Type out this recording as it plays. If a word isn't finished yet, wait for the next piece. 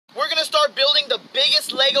the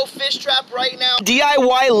biggest Lego fish trap right now.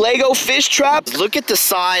 DIY Lego fish trap. Look at the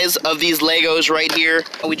size of these Legos right here.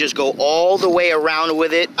 We just go all the way around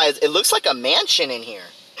with it. Guys, it looks like a mansion in here.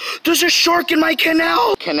 There's a shark in my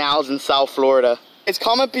canal. Canals in South Florida. Guys,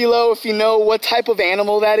 comment below if you know what type of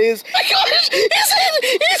animal that is. Oh my gosh,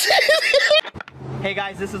 is it? Hey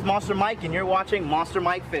guys, this is Monster Mike and you're watching Monster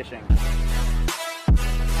Mike Fishing.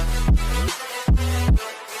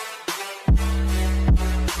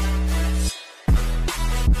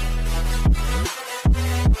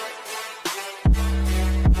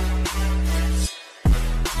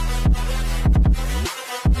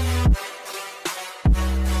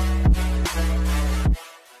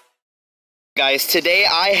 Guys, today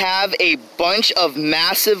I have a bunch of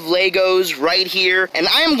massive Legos right here, and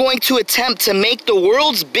I am going to attempt to make the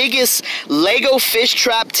world's biggest Lego fish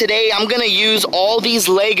trap today. I'm gonna use all these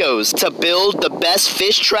Legos to build the best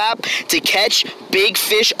fish trap to catch big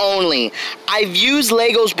fish only. I've used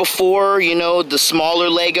Legos before, you know, the smaller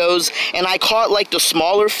Legos, and I caught like the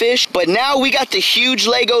smaller fish, but now we got the huge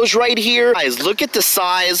Legos right here. Guys, look at the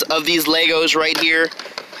size of these Legos right here.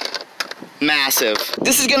 Massive.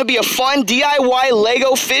 This is gonna be a fun DIY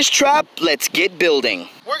Lego fish trap. Let's get building.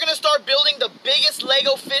 We're gonna start building the biggest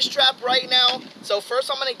Lego fish trap right now. So first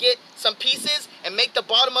I'm gonna get some pieces and make the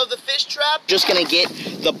bottom of the fish trap. Just gonna get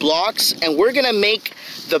the blocks and we're gonna make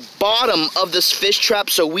the bottom of this fish trap,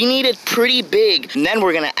 so we need it pretty big. And then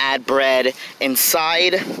we're gonna add bread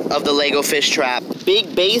inside of the Lego fish trap.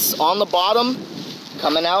 Big base on the bottom,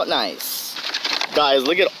 coming out nice. Guys,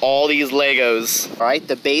 look at all these Legos. All right,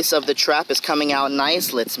 the base of the trap is coming out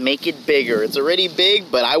nice. Let's make it bigger. It's already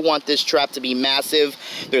big, but I want this trap to be massive.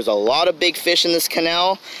 There's a lot of big fish in this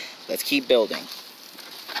canal. Let's keep building.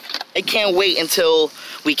 I can't wait until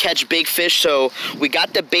we catch big fish. So we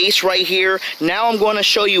got the base right here. Now I'm going to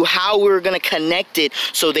show you how we're going to connect it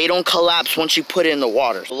so they don't collapse once you put it in the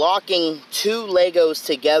water. Locking two Legos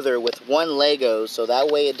together with one Lego so that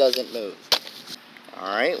way it doesn't move.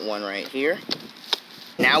 All right, one right here.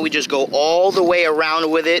 Now we just go all the way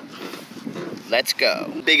around with it. Let's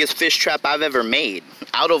go. Biggest fish trap I've ever made.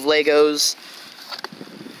 Out of Legos.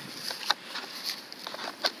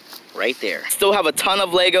 Right there. Still have a ton of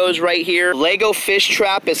Legos right here. Lego fish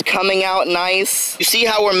trap is coming out nice. You see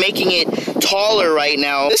how we're making it taller right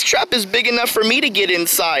now. This trap is big enough for me to get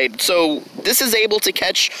inside. So this is able to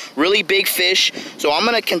catch really big fish. So I'm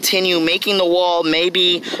gonna continue making the wall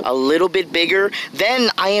maybe a little bit bigger. Then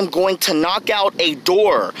I am going to knock out a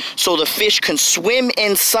door so the fish can swim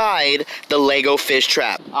inside the Lego fish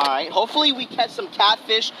trap. All right, hopefully we catch some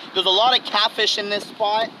catfish. There's a lot of catfish in this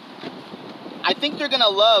spot. I think they're gonna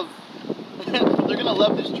love they're gonna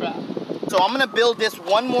love this trap. So I'm gonna build this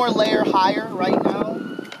one more layer higher right now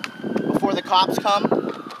before the cops come.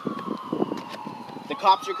 The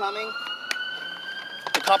cops are coming.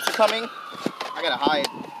 The cops are coming. I gotta hide.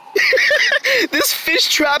 This fish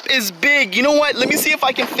trap is big. You know what? Let me see if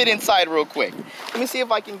I can fit inside real quick. Let me see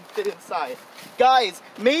if I can fit inside. Guys,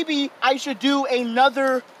 maybe I should do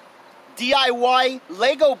another DIY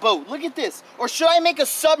Lego boat. Look at this. Or should I make a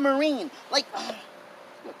submarine? Like,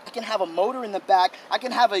 I can have a motor in the back. I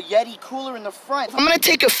can have a Yeti cooler in the front. I'm gonna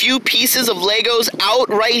take a few pieces of Legos out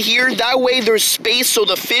right here. That way there's space so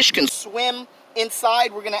the fish can swim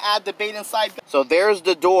inside. We're gonna add the bait inside. So there's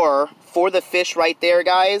the door for the fish right there,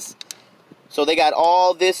 guys. So they got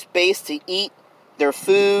all this space to eat their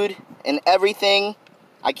food and everything.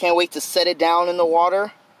 I can't wait to set it down in the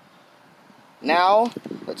water. Now,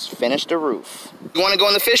 let's finish the roof. You wanna go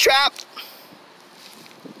in the fish trap?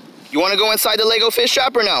 You wanna go inside the Lego fish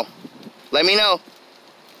trap or no? Let me know.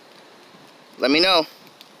 Let me know.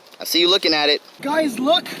 I see you looking at it. Guys,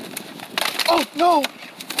 look. Oh, no.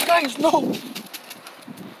 Guys, no.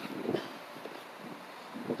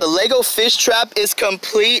 The Lego fish trap is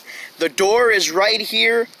complete. The door is right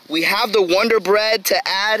here. We have the Wonder Bread to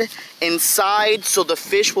add inside so the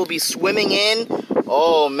fish will be swimming in.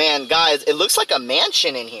 Oh man, guys, it looks like a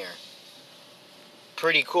mansion in here.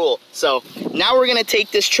 Pretty cool. So now we're gonna take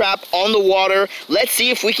this trap on the water. Let's see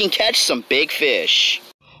if we can catch some big fish.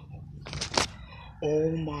 Oh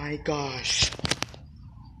my gosh.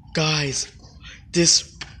 Guys,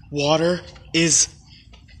 this water is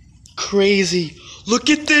crazy. Look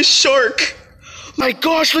at this shark. My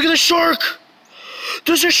gosh, look at the shark.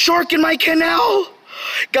 There's a shark in my canal.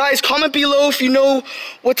 Guys, comment below if you know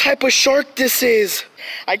what type of shark this is.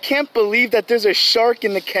 I can't believe that there's a shark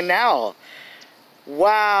in the canal.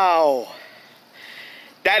 Wow.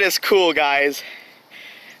 That is cool, guys.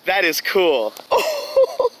 That is cool.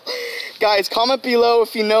 Guys, comment below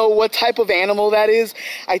if you know what type of animal that is.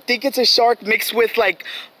 I think it's a shark mixed with like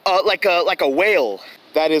a whale.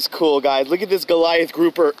 That is cool, guys. Look at this Goliath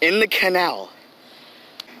grouper in the canal.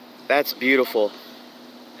 That's beautiful.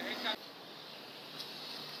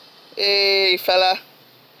 Hey, fella.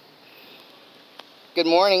 Good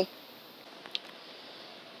morning.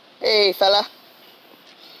 Hey, fella.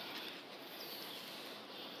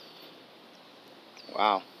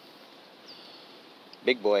 Wow.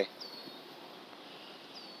 Big boy.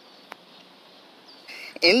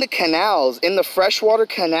 In the canals, in the freshwater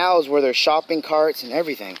canals where there's shopping carts and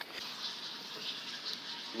everything.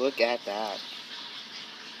 Look at that.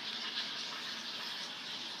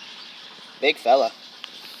 Big fella.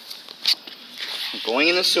 Going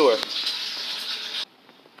in the sewer.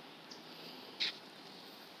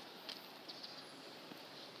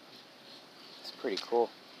 It's pretty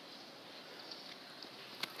cool.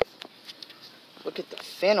 Look at the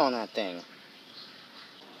fin on that thing.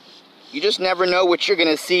 You just never know what you're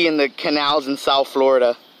gonna see in the canals in South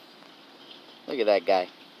Florida. Look at that guy.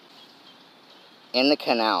 In the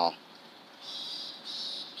canal.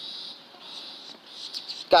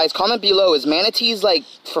 Guys, comment below, is manatees like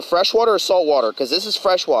for freshwater or saltwater? Because this is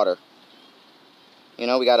freshwater. You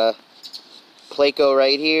know, we got a Placo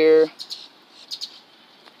right here.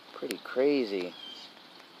 Pretty crazy.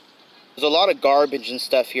 There's a lot of garbage and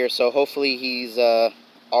stuff here, so hopefully he's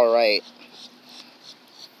alright.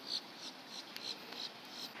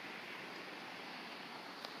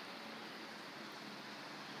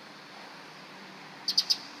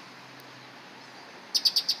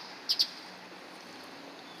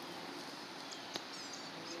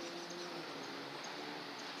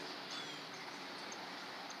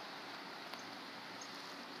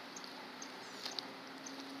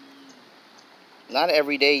 Not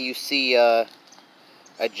every day you see a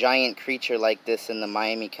giant creature like this in the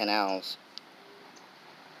Miami canals.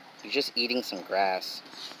 He's just eating some grass.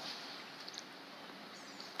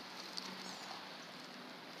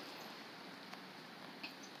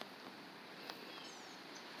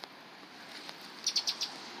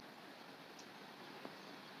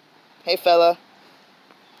 Hey, fella.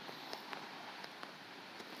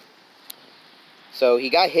 So he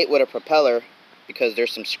got hit with a propeller because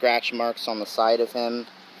there's some scratch marks on the side of him.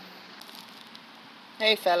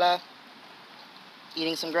 Hey, fella.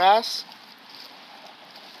 Eating some grass?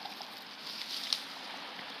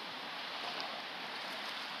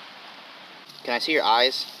 Can I see your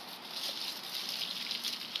eyes?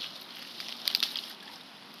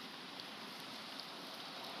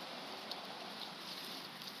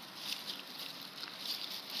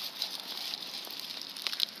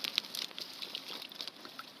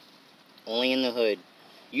 Only in the hood.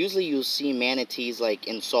 Usually you'll see manatees like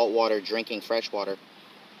in salt water drinking fresh water,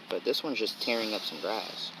 but this one's just tearing up some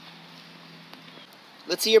grass.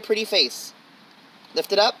 Let's see your pretty face.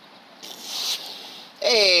 Lift it up.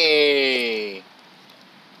 Hey!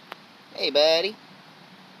 Hey, buddy.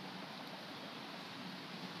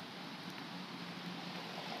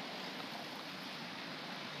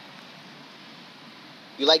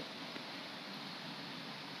 You like...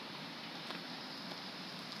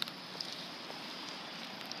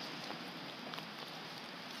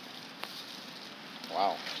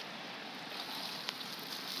 Wow.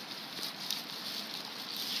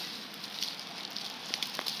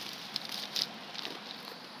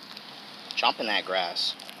 Chomping that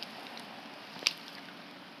grass.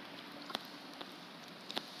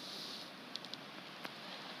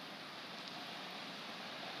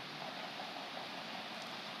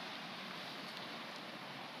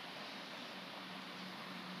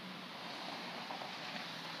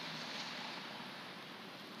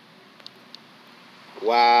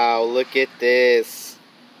 Wow, look at this.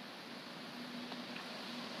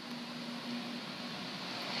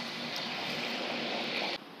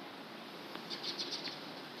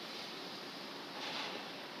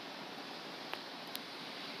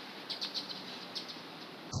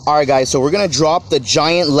 Alright guys, so we're gonna drop the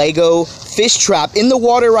giant Lego fish trap in the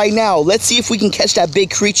water right now. Let's see if we can catch that big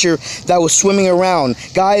creature that was swimming around.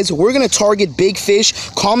 Guys, we're gonna target big fish.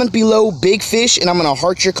 Comment below big fish and I'm gonna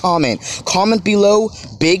heart your comment. Comment below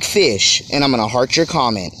big fish and I'm gonna heart your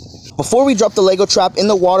comment. Before we drop the Lego trap in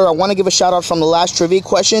the water, I want to give a shout out from the last trivia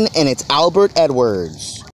question, and it's Albert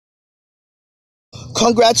Edwards.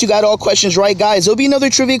 Congrats, you got all questions right, guys. There'll be another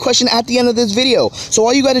trivia question at the end of this video. So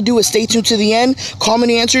all you got to do is stay tuned to the end, comment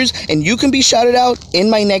the answers, and you can be shouted out in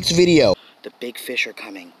my next video. The big fish are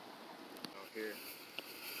coming.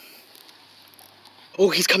 Oh,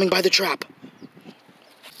 he's coming by the trap.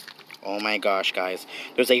 Oh my gosh, guys.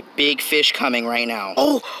 There's a big fish coming right now.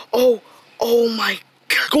 Oh my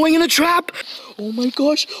God. Going in a trap. Oh my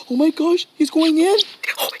gosh. He's going in.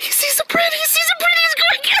 Oh, he sees a print. He's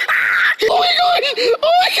going in. my gosh!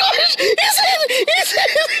 Oh my gosh! He's in!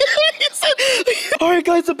 All right,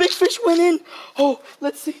 guys, the big fish went in. Oh,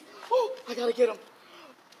 let's see. Oh, I gotta get him.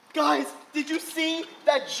 Guys, did you see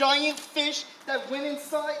that giant fish that went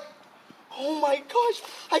inside? Oh my gosh,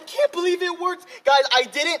 I can't believe it worked. Guys,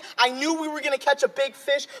 I knew we were gonna catch a big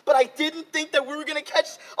fish, but I didn't think that we were gonna catch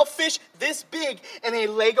a fish this big in a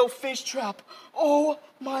Lego fish trap. Oh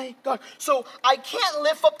my God. So I can't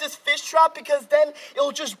lift up this fish trap because then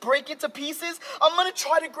it'll just break into pieces. I'm gonna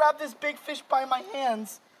try to grab this big fish by my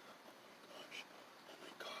hands. Oh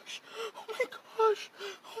my gosh, oh my gosh,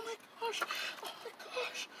 oh my gosh, oh my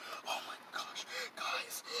gosh, oh my gosh.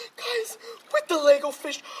 Guys, with the Lego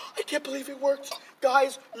fish, I can't believe it worked.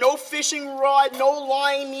 Guys, no fishing rod, no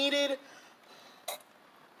line needed.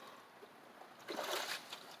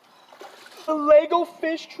 The Lego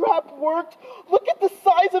fish trap worked. Look at the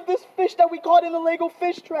size of this fish that we caught in the Lego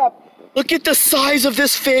fish trap. Look at the size of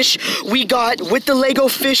this fish we got with the Lego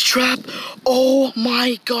fish trap. Oh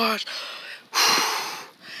my gosh.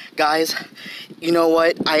 Guys, you know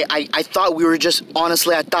what? I thought we were just,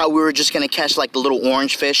 honestly, I thought we were just gonna catch like the little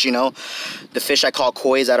orange fish, you know? The fish I call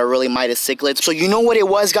kois that are really Midas cichlids. So you know what it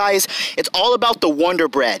was, guys? It's all about the Wonder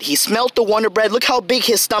Bread. He smelt the Wonder Bread. Look how big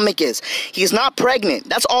his stomach is. He's not pregnant.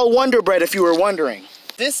 That's all Wonder Bread, if you were wondering.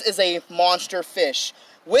 This is a monster fish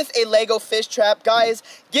with a Lego fish trap. Guys,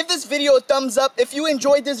 give this video a thumbs up. If you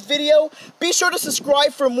enjoyed this video, be sure to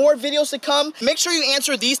subscribe for more videos to come. Make sure you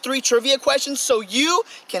answer these 3 trivia questions so you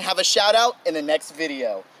can have a shout out in the next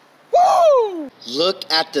video. Woo! Look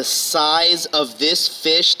at the size of this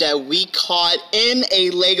fish that we caught in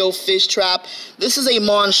a Lego fish trap. This is a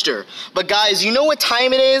monster. But guys, you know what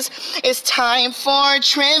time it is? It's time for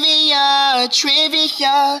trivia,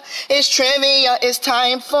 trivia. It's trivia, it's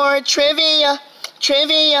time for trivia.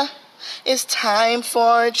 Trivia, it's time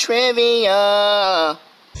for trivia.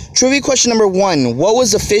 Trivia question number 1, what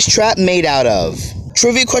was the fish trap made out of?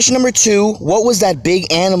 Trivia question number 2, what was that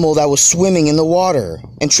big animal that was swimming in the water?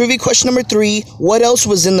 And trivia question number 3, what else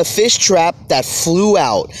was in the fish trap that flew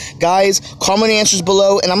out? Guys, comment answers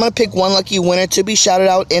below, and I'm going to pick one lucky winner to be shouted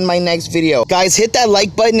out in my next video. Guys, hit that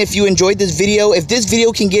like button if you enjoyed this video. If this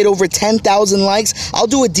video can get over 10,000 likes, I'll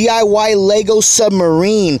do a DIY Lego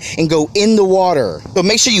submarine and go in the water. So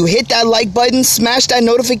make sure you hit that like button, smash that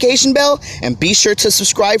notification bell, and be sure to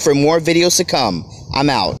subscribe for more videos to come. I'm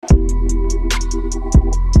out.